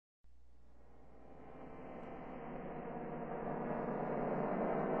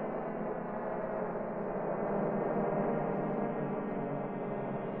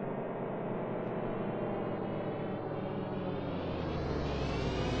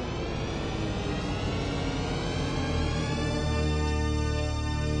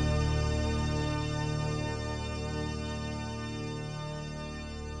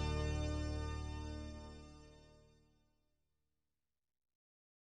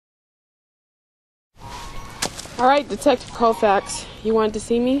All right, Detective Colfax, you wanted to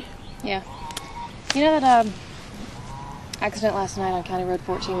see me? Yeah. You know that accident last night on County Road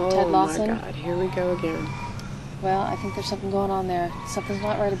 14 with Ted Lawson? Oh my God, here we go again. Well, I think there's something going on there. Something's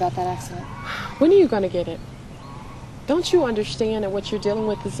not right about that accident. When are you going to get it? Don't you understand that what you're dealing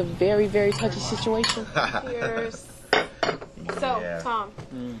with is a very, very touchy situation? Cheers. So, Tom,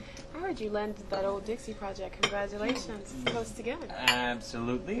 I heard you landed that old Dixie project. Congratulations. It's close together.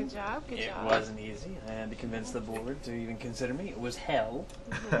 Absolutely. Good job, good job. It wasn't easy. I had to convince the board to even consider me. It was hell.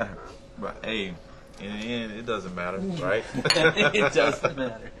 But hey, in the end, it doesn't matter, right? It doesn't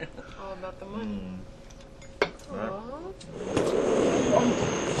matter. All about the money. Right.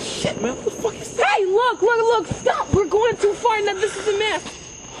 Shit, man, what the fuck is that? Hey, look, stop! We're going too far now, this is a mess.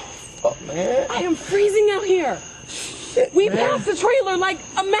 Oh, man. I am freezing out here. Shit, We man. passed the trailer like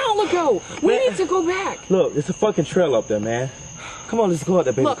a mile ago. We need to go back. Look, it's a fucking trail up there, man. Come on, let's go up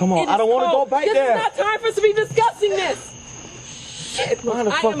there, baby. Look, Come on, I don't want to go back this there. This is not time for us to be discussing this. Shit, look, Why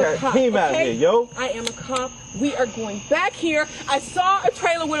the I fuck am a that cop, team out okay? here, yo? I am a cop. We are going back here. I saw a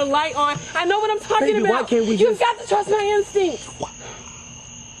trailer with a light on. I know what I'm talking Baby, about. why can't we You've just... got to trust my instincts.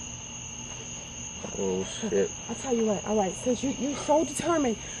 Oh, shit. I'll tell you what. All right, since you're so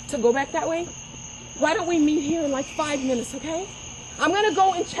determined to go back that way, why don't we meet here in like 5 minutes, okay? I'm going to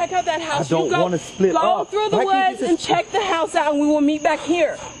go and check out that house. I don't want to split go up. Through the woods and check the house out, and we will meet back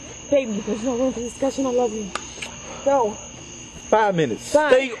here. Baby, there's no room for discussion. I love you. Go. 5 minutes.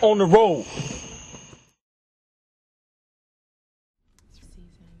 Fine. Stay on the road.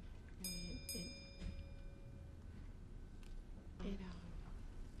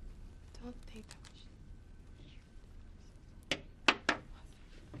 Don't think that much.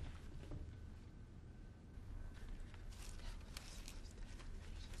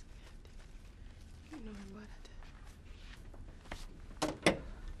 You know what I did.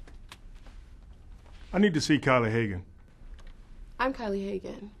 I need to see Kylie Hagan. I'm Kylie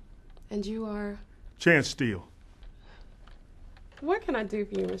Hagan, and you are... Chance Steele. What can I do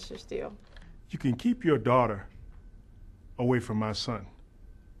for you, Mr. Steele? You can keep your daughter away from my son.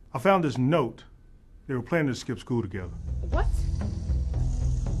 I found this note. They were planning to skip school together. What?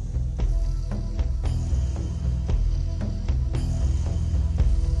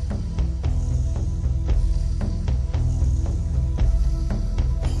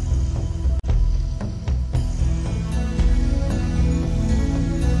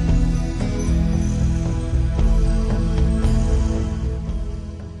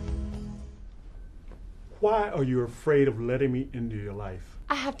 Why are you afraid of letting me into your life?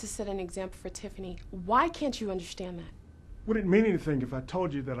 I have to set an example for Tiffany. Why can't you understand that? Would it mean anything if I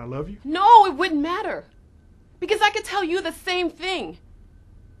told you that I love you? No, it wouldn't matter. Because I could tell you the same thing.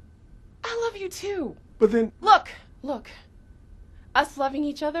 I love you too. But then... Look. Us loving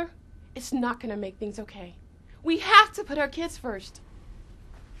each other, it's not going to make things okay. We have to put our kids first.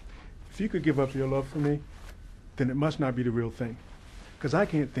 If you could give up your love for me, then it must not be the real thing. Because I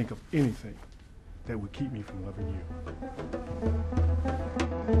can't think of anything that would keep me from loving you.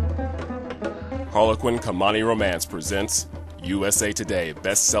 Harlequin Kamani Romance presents USA Today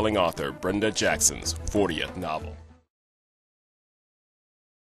best-selling author Brenda Jackson's 40th novel.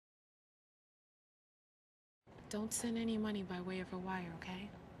 Don't send any money by way of a wire, okay?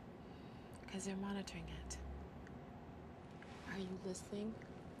 Because they're monitoring it. Are you listening?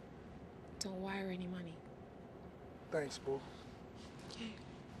 Don't wire any money. Thanks, boo. Okay.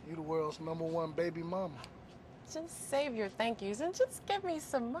 You the world's #1 baby mama. Just save your thank yous and just give me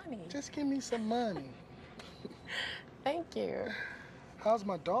some money. Just give me some money. Thank you. How's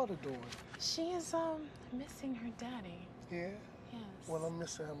my daughter doing? She is, missing her daddy. Yeah? Yes. Well, I'm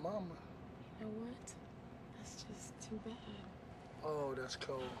missing her mama. You know what? That's just too bad. Oh, that's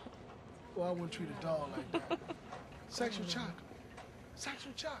cold. Well, I wouldn't treat a dog like that. Sexual chocolate.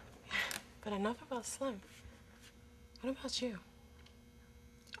 Sexual chocolate. But enough about Slim. What about you?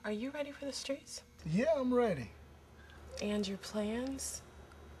 Are you ready for the streets? Yeah, I'm ready. And your plans?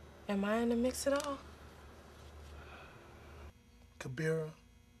 Am I in the mix at all? Kabira,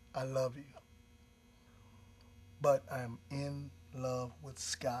 I love you. But I'm in love with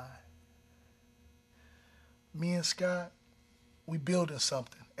Sky. Me and Sky, we building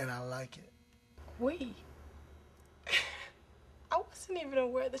something, and I like it. We? I wasn't even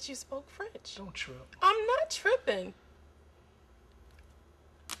aware that you spoke French. Don't trip. I'm not tripping.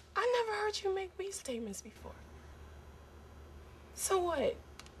 I never heard you make we statements before. So what?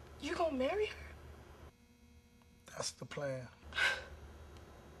 You gonna marry her? That's the plan.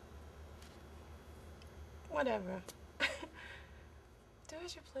 Whatever. Do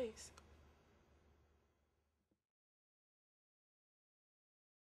as you please.